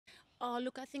Oh,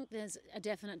 look, I think there's a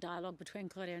definite dialogue between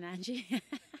Claudia and Angie,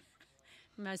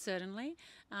 most certainly.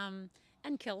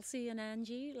 And Kelsey and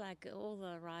Angie, like all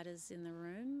the writers in the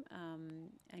room,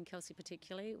 and Kelsey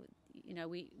particularly. You know,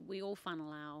 we all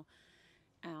funnel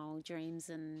our dreams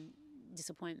and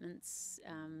disappointments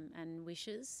and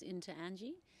wishes into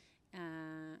Angie.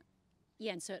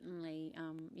 Yeah, and certainly,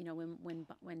 you know,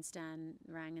 when Stan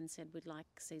rang and said we'd like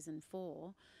season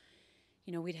 4,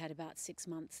 you know, we'd had about 6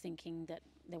 months thinking that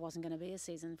there wasn't going to be a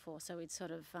season 4, so we'd sort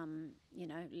of, you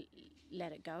know,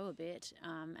 let it go a bit.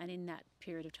 And in that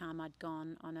period of time, I'd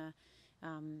gone on a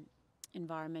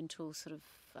environmental sort of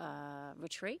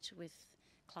retreat with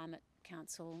Climate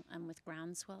Council and with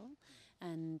Groundswell,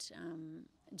 and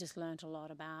just learnt a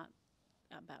lot about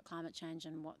climate change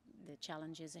and what the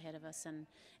challenge is ahead of us,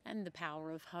 and the power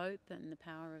of hope and the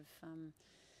power of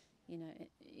you know,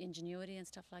 ingenuity and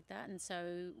stuff like that. And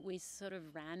so we sort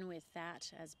of ran with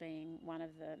that as being one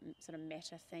of the sort of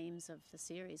meta themes of the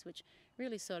series, which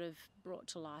really sort of brought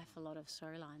to life a lot of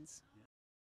storylines.